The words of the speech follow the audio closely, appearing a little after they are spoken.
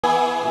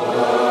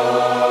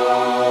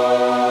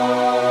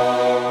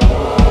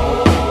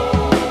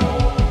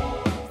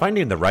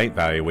Finding the right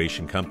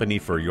valuation company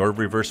for your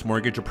reverse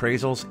mortgage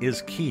appraisals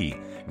is key.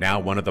 Now,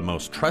 one of the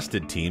most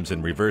trusted teams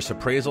in reverse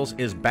appraisals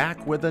is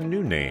back with a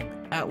new name,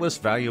 Atlas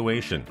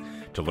Valuation.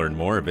 To learn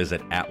more,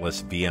 visit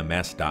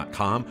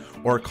atlasvms.com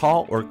or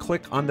call or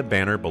click on the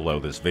banner below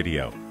this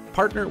video.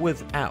 Partner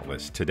with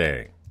Atlas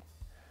today.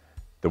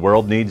 The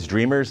world needs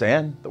dreamers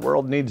and the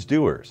world needs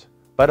doers.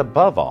 But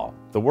above all,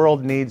 the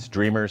world needs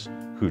dreamers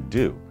who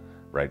do,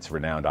 writes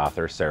renowned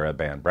author Sarah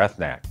Ban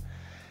Breathnach.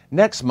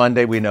 Next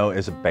Monday, we know,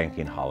 is a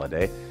banking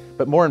holiday,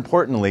 but more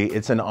importantly,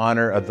 it's in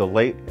honor of the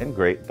late and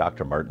great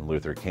Dr. Martin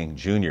Luther King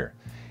Jr.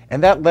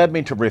 And that led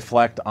me to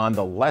reflect on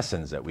the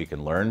lessons that we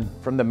can learn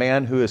from the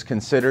man who is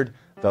considered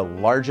the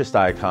largest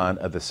icon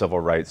of the civil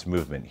rights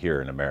movement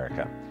here in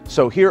America.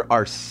 So here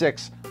are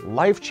 6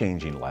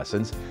 life-changing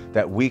lessons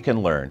that we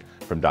can learn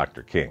from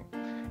Dr. King.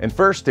 And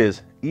first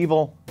is,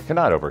 evil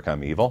cannot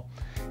overcome evil.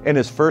 In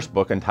his first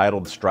book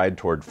entitled Stride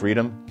Toward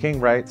Freedom,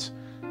 King writes,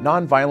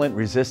 "Nonviolent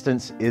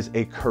resistance is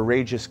a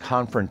courageous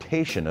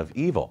confrontation of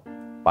evil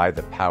by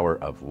the power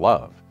of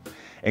love."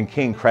 And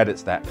King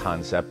credits that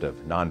concept of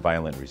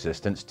nonviolent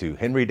resistance to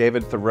Henry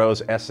David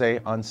Thoreau's essay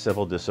on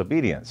civil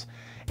disobedience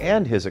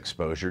and his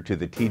exposure to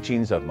the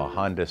teachings of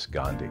Mohandas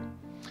Gandhi.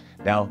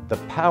 Now, the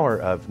power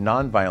of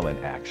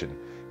nonviolent action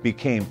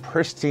became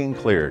pristine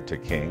clear to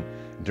King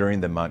during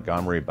the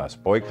Montgomery bus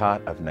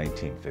boycott of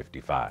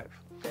 1955.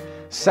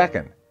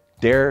 Second,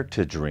 dare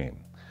to dream.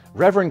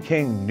 Reverend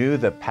King knew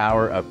the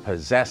power of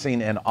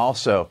possessing and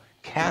also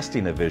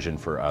casting a vision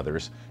for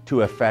others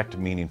to effect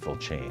meaningful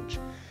change.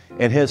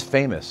 In his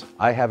famous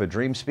 "I Have a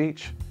Dream"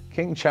 speech,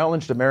 King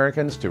challenged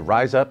Americans to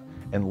rise up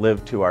and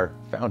live to our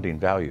founding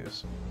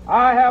values.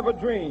 I have a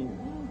dream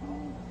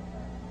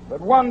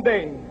that one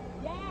day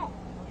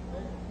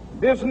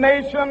this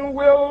nation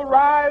will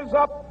rise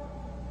up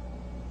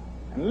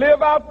and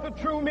live out the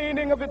true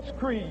meaning of its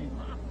creed.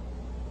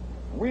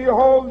 We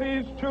hold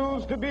these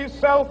truths to be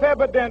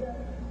self-evident,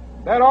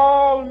 that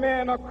all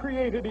men are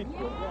created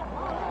equal.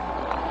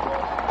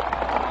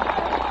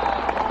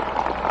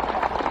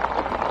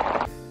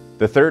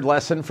 The third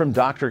lesson from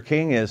Dr.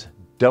 King is,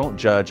 don't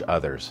judge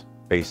others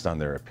based on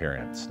their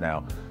appearance.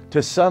 Now,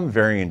 to some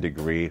varying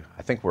degree,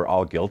 I think we're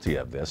all guilty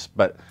of this,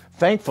 but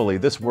thankfully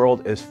this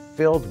world is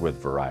filled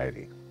with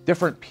variety.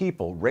 Different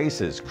people,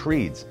 races,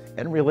 creeds,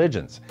 and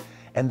religions.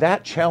 And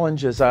that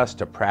challenges us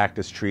to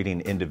practice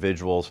treating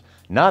individuals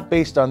not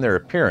based on their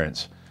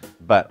appearance,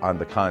 but on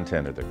the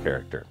content of their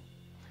character.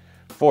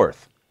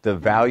 Fourth, the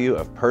value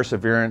of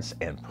perseverance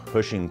and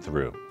pushing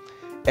through.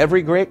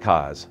 Every great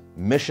cause,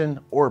 mission,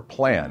 or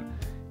plan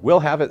will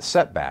have its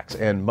setbacks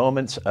and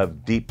moments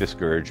of deep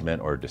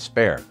discouragement or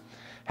despair.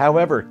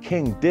 However,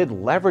 King did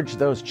leverage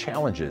those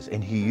challenges,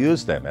 and he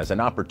used them as an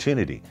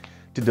opportunity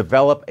to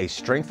develop a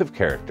strength of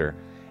character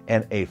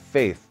and a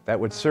faith that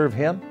would serve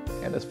him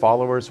and his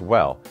followers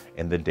well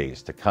in the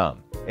days to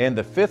come. And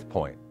the fifth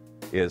point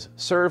is,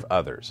 serve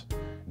others.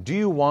 Do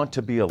you want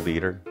to be a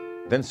leader?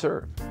 Then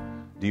serve.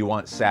 Do you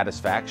want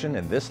satisfaction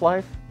in this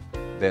life?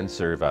 Then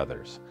serve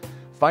others.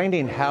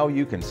 Finding how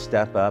you can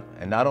step up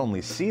and not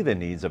only see the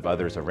needs of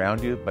others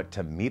around you, but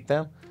to meet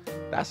them,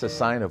 that's a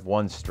sign of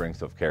one's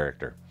strength of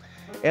character.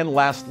 And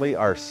lastly,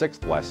 our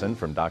 6th lesson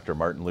from Dr.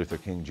 Martin Luther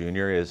King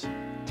Jr. is,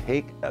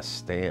 take a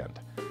stand.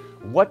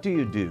 What do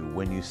you do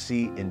when you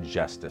see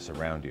injustice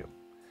around you?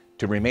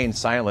 To remain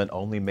silent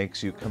only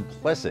makes you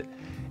complicit.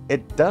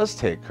 It does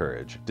take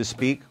courage to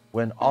speak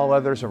when all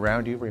others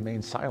around you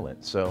remain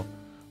silent. So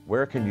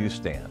where can you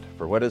stand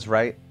for what is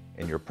right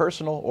in your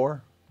personal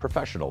or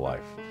professional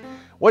life?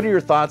 What are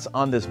your thoughts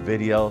on this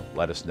video?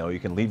 Let us know. You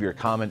can leave your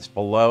comments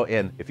below.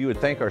 And if you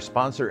would thank our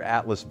sponsor,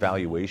 Atlas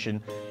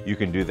Valuation, you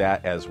can do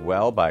that as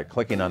well by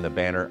clicking on the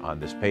banner on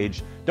this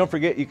page. Don't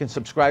forget, you can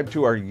subscribe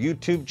to our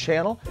YouTube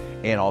channel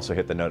and also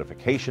hit the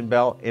notification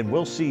bell. And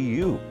we'll see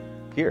you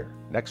here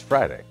next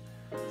Friday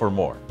for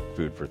more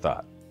Food for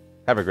Thought.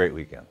 Have a great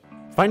weekend.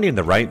 Finding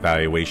the right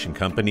valuation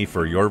company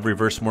for your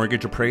reverse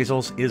mortgage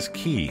appraisals is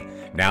key.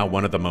 Now,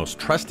 one of the most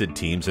trusted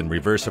teams in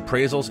reverse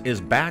appraisals is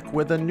back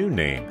with a new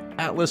name,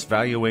 Atlas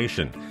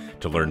Valuation.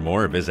 To learn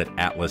more, visit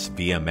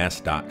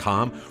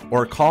atlasvms.com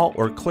or call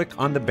or click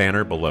on the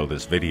banner below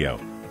this video.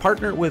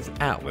 Partner with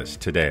Atlas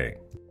today.